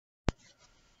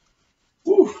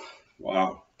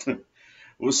Wow.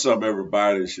 What's up,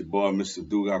 everybody? It's your boy, Mr.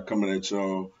 Duga, coming at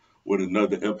y'all with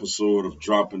another episode of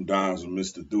Dropping Dimes with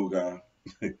Mr. Duga.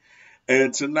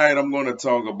 And tonight, I'm going to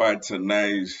talk about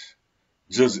tonight's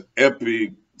just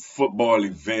epic football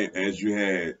event as you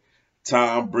had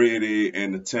Tom Brady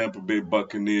and the Tampa Bay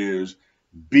Buccaneers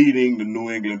beating the New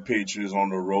England Patriots on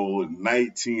the road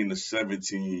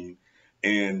 19-17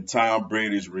 and Tom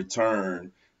Brady's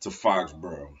return to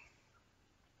Foxborough.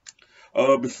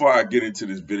 Before I get into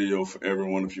this video, for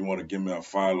everyone, if you want to give me a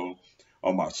follow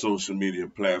on my social media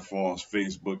platforms,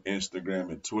 Facebook, Instagram,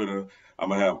 and Twitter, I'm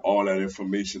going to have all that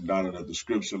information down in the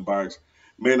description box.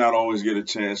 May not always get a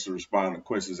chance to respond to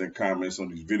questions and comments on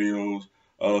these videos,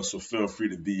 so feel free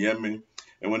to DM me.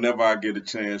 And whenever I get a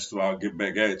chance to, I'll get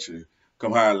back at you.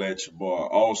 Come holler at your boy.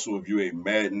 Also, if you're a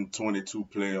Madden 22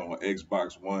 player on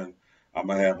Xbox One, I'm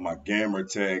going to have my gamer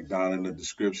tag down in the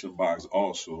description box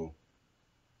also.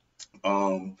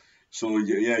 So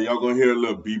yeah, y'all gonna hear a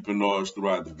little beeping noise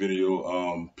throughout the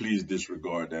video. Please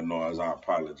disregard that noise. I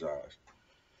apologize.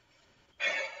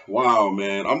 Wow,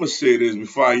 man. I'm gonna say this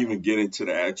before I even get into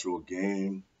the actual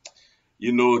game.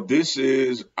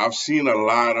 I've seen a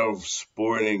lot of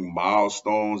sporting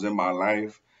milestones in my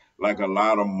life, like a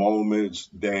lot of moments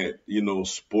that,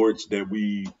 sports that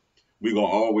we gonna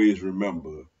always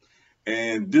remember.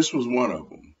 And this was one of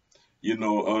them.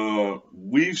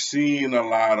 We've seen a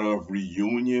lot of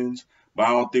reunions, but I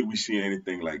don't think we've seen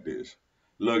anything like this.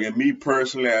 Look, and me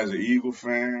personally, as an Eagle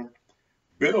fan,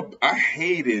 I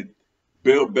hated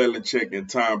Bill Belichick and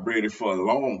Tom Brady for a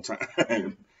long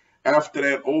time. After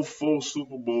that '04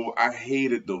 Super Bowl, I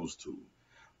hated those two.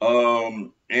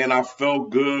 And I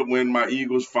felt good when my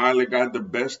Eagles finally got the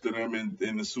best of them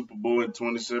in the Super Bowl in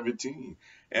 2017.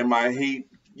 And my hate,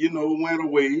 went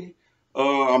away,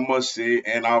 I must say.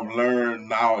 And I've learned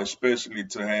now, especially,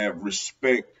 to have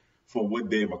respect for what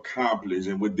they've accomplished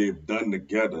and what they've done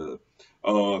together,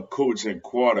 coach and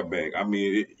quarterback. I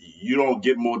mean, you don't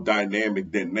get more dynamic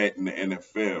than that in the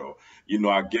NFL.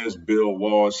 I guess Bill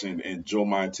Walsh and Joe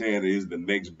Montana is the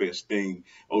next best thing,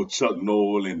 or Chuck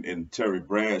Noll and Terry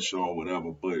Bradshaw or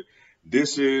whatever. But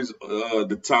this is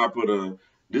the top of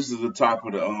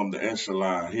the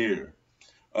echelon here.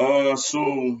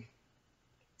 So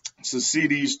to see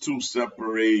these two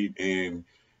separate and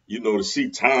to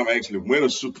see Tom actually win a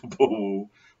Super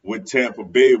Bowl with Tampa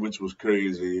Bay, which was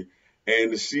crazy,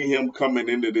 and to see him coming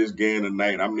into this game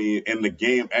tonight, I mean, and the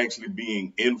game actually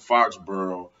being in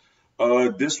Foxborough,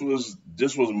 this was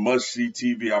must-see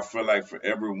TV, I feel like, for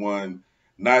everyone,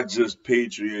 not just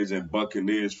Patriots and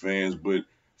Buccaneers fans, but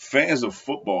fans of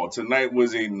football. Tonight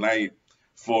was a night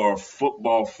for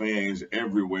football fans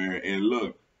everywhere. And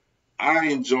look, I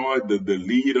enjoyed the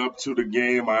lead up to the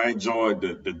game. I enjoyed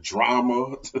the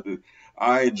drama.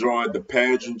 I enjoyed the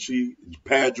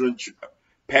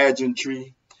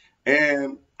pageantry,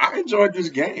 and I enjoyed this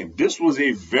game. This was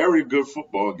a very good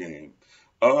football game.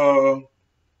 Uh,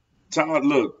 Todd,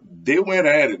 look, they went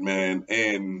at it, man.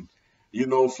 And,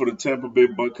 for the Tampa Bay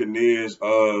Buccaneers,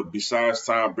 besides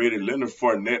Tom Brady, Leonard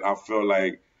Fournette, I felt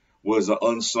like was an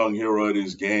unsung hero of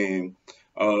this game.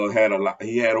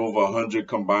 He had over 100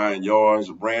 combined yards,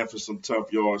 ran for some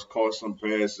tough yards, caught some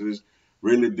passes,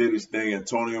 really did his thing.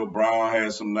 Antonio Brown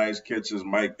had some nice catches,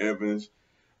 Mike Evans.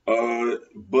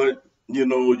 But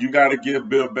you got to give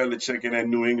Bill Belichick and that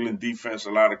New England defense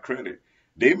a lot of credit.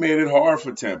 They made it hard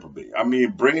for Tampa Bay. I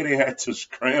mean, Brady had to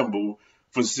scramble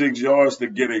for 6 yards to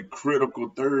get a critical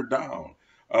third down.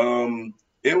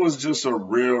 It was just a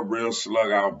real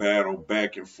slug out battle,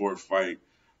 back and forth fight.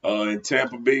 And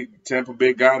Tampa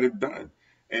Bay got it done.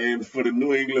 And for the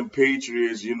New England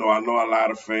Patriots, I know a lot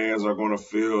of fans are going to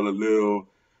feel a little,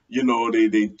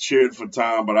 they cheered for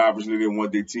Tom, but obviously they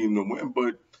want their team to win.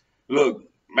 But look,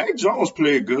 Mac Jones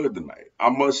played good tonight.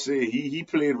 I must say he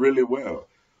played really well.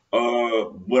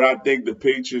 What I think the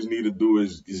Patriots need to do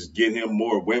is get him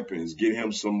more weapons, get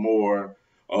him some more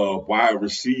wide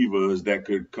receivers that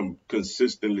could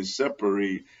consistently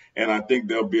separate, and I think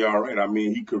they'll be all right. I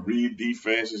mean, he could read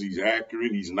defenses. He's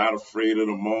accurate. He's not afraid of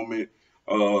the moment.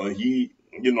 I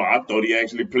thought he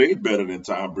actually played better than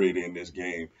Tom Brady in this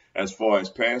game as far as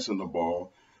passing the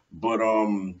ball. But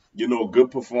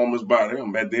good performance by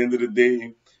them. At the end of the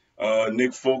day,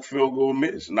 Nick Folk field goal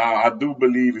miss. Now, I do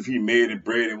believe if he made it,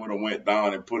 Brady would have went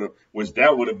down and put him, which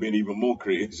that would have been even more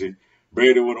crazy.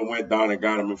 Brady would have went down and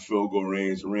got him in field goal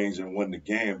range and won the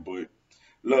game. But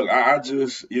look, I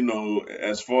just,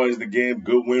 as far as the game,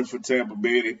 good win for Tampa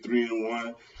Bay. They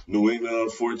 3-1. New England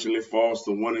unfortunately falls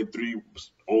to 1-3,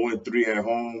 0-3 at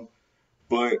home.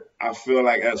 But I feel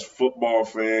like as football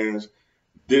fans,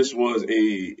 this was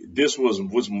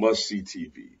must see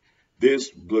TV.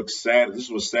 This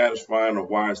was satisfying to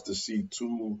watch, to see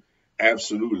two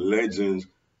absolute legends,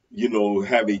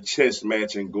 have a chess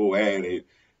match and go at it.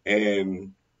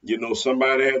 And,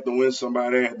 somebody had to win,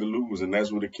 somebody had to lose, and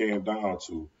that's what it came down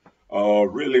to.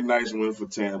 Really nice win for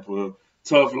Tampa.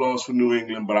 Tough loss for New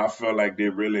England, but I felt like they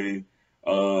really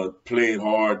played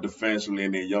hard defensively,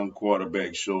 and their young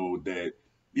quarterback showed that,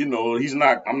 I'm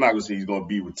not going to say he's going to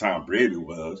be what Tom Brady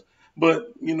was,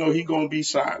 but, he's going to be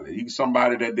solid. He's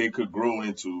somebody that they could grow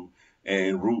into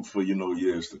and root for,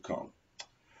 years to come.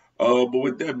 But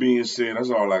with that being said,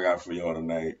 that's all I got for y'all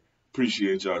tonight.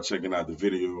 Appreciate y'all checking out the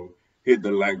video. Hit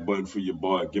the like button for your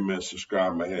boy. Give me a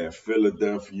subscribe. I have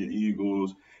Philadelphia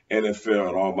Eagles, NFL,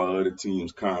 and all my other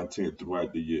teams' content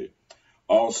throughout the year.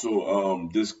 Also,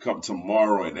 this come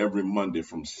tomorrow and every Monday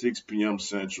from 6 p.m.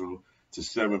 Central to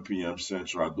 7 p.m.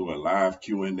 Central. I do a live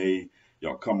Q&A.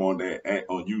 Y'all come on there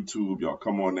on YouTube. Y'all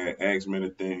come on there, ask me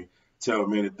anything, tell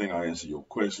me anything. I answer your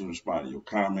questions, respond to your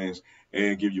comments,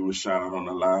 and give you a shout out on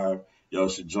the live. Y'all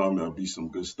should join me. It'll be some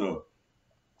good stuff.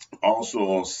 Also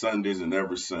on Sundays and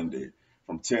every Sunday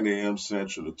from 10 a.m.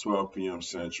 Central to 12 p.m.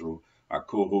 Central, I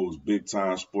co-host Big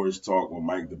Time Sports Talk with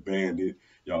Mike the Bandit.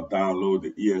 Y'all download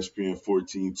the ESPN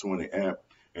 1420 app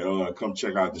and come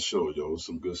check out the show, yo.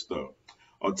 Some good stuff.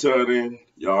 Until then,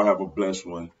 y'all have a blessed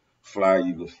one. Fly,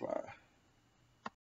 Eagles, fly.